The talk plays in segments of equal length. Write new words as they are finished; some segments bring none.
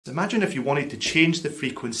Imagine if you wanted to change the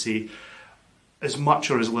frequency as much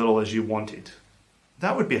or as little as you wanted.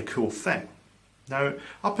 That would be a cool thing. Now,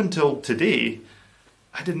 up until today,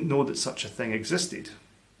 I didn't know that such a thing existed.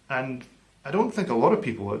 And I don't think a lot of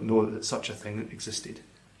people know that such a thing existed.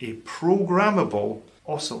 A programmable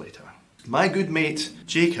oscillator. My good mate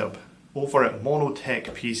Jacob over at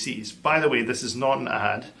Monotech PCs, by the way, this is not an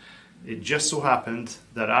ad, it just so happened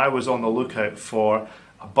that I was on the lookout for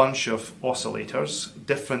a bunch of oscillators,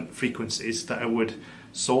 different frequencies that I would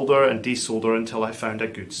solder and desolder until I found a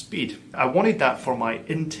good speed. I wanted that for my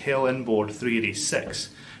Intel Inboard 386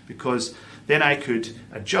 because then I could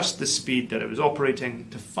adjust the speed that it was operating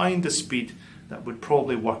to find the speed that would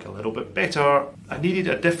probably work a little bit better. I needed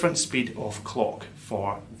a different speed of clock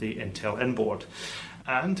for the Intel Inboard.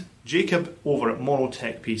 And Jacob over at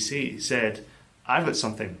Monotech PC said, "I've got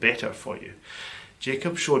something better for you."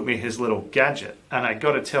 Jacob showed me his little gadget, and I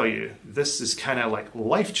gotta tell you, this is kind of like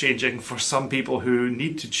life-changing for some people who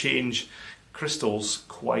need to change crystals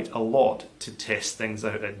quite a lot to test things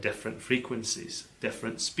out at different frequencies,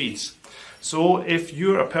 different speeds. So if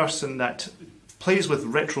you're a person that plays with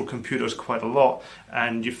retro computers quite a lot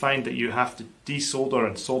and you find that you have to desolder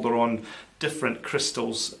and solder on different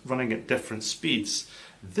crystals running at different speeds,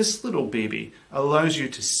 this little baby allows you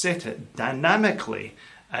to set it dynamically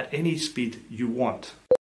at any speed you want.